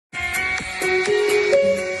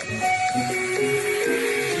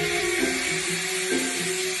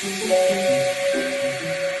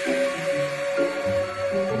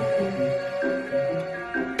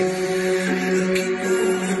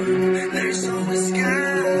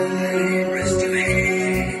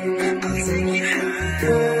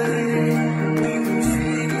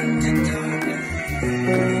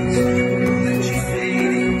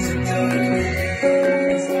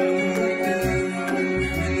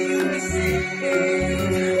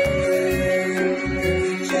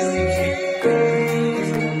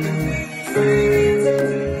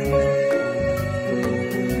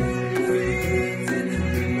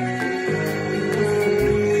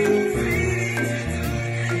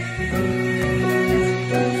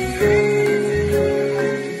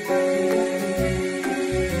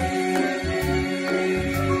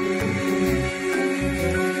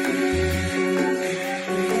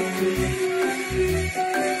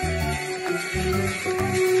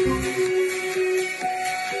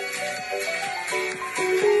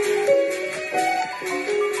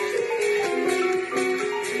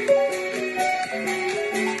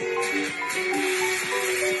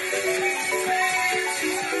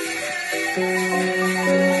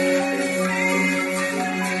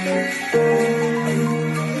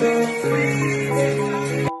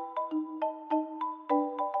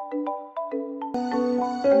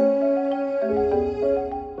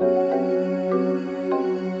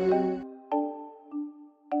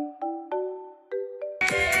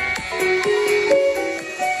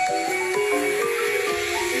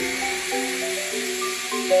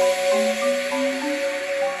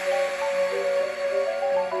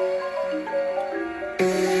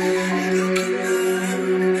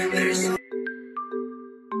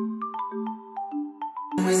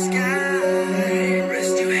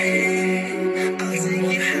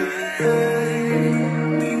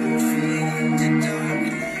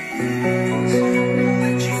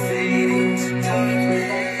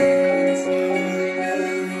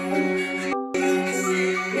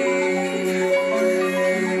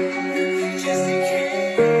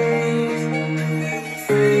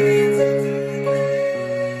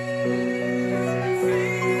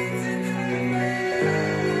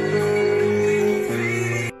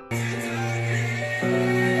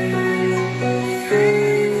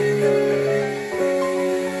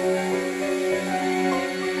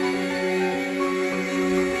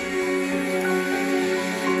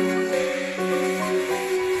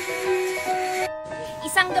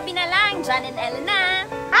Isang gabi na lang, John and Ella na!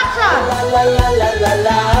 Action! La la la la la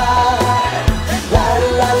la. La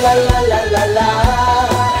la la la la la la.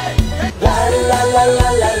 La la la la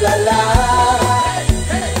la la la.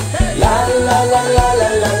 La la la la la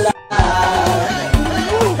la la.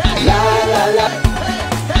 La la la.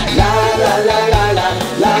 La la la la la.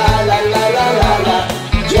 La la la la la la.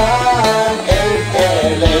 John and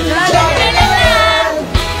Ellen. John and Ellen.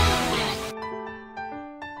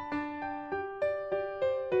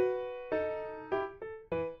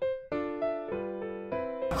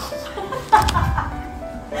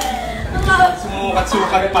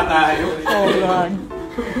 Sumukat-sukat pa tayo. Oh God.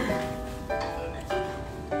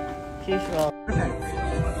 She's wrong.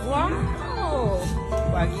 Wow!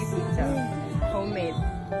 Wagyu pizza. Homemade.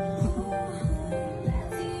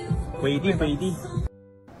 Pwede, pwede.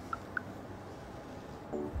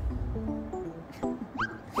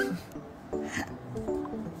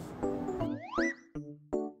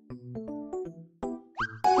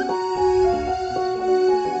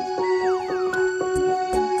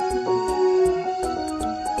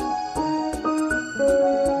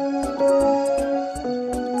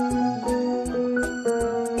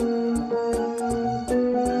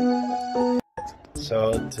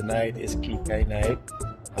 So tonight is Kikay night.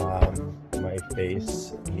 My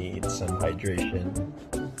face needs some hydration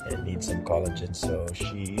and needs some collagen, so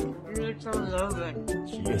she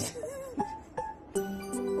is.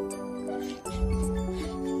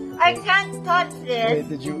 I can't touch this. Wait,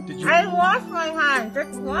 did you? I washed my hands.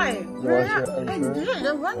 That's why. I did.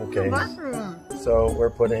 I went to the bathroom. So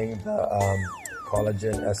we're putting the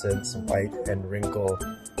collagen essence white and wrinkle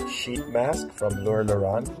sheet mask from Lure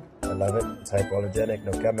Laurent. I love it. It's hypoallergenic,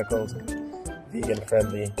 no chemicals, vegan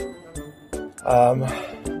friendly.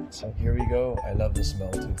 So here we go. I love the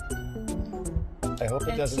smell too. I hope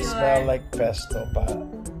it doesn't smell like pesto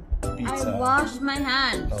pizza. I washed my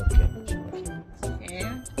hands. Okay. Okay.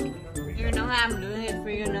 You know how I'm doing it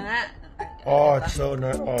for you now. Oh, it's so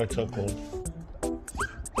nice. Oh, it's so cold.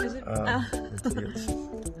 Is it? It's so nice.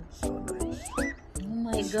 Oh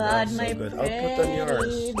my God, so my good. I'll put on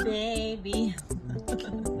yours. baby.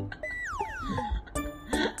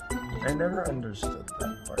 I never understood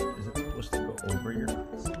that part. Is it supposed to go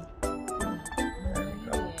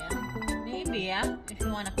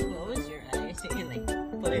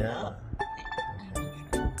put it Yeah. up.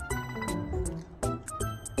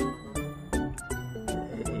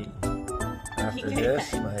 Hey. After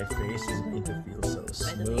this, my face is going to feel so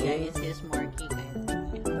By the way, smooth. guys, here's more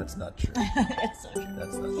Kikay. That's not true. It's so true.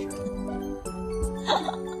 That's not true.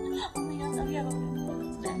 Oh my god, Sophia,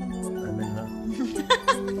 I'm in love.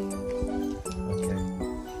 Okay.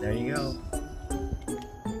 There you go.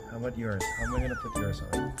 How about yours? How am I gonna put yours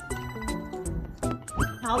on?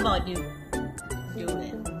 how about you do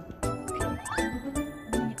it?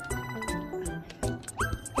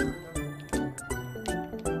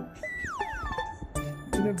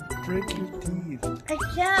 You're gonna break your teeth. I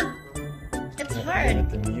can't. It's Yeah, hard.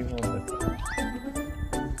 then you hold it.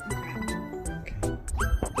 Okay.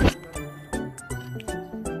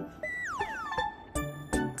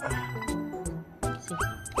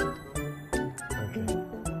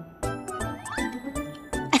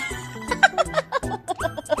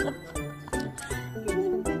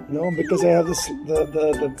 No, because I have this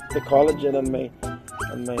the collagen on my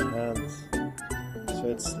hands, so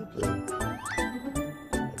it's slippery.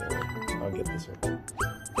 Anyway, I'll get this one.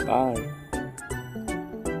 Bye.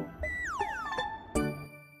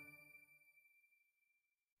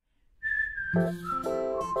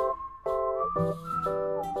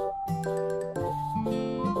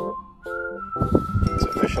 It's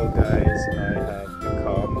official, guys. I have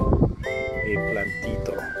become a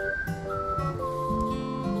plantito.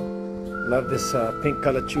 Love this pink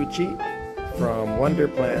calachuchi from Wonder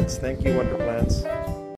Plants. Thank you, Wonder Plants.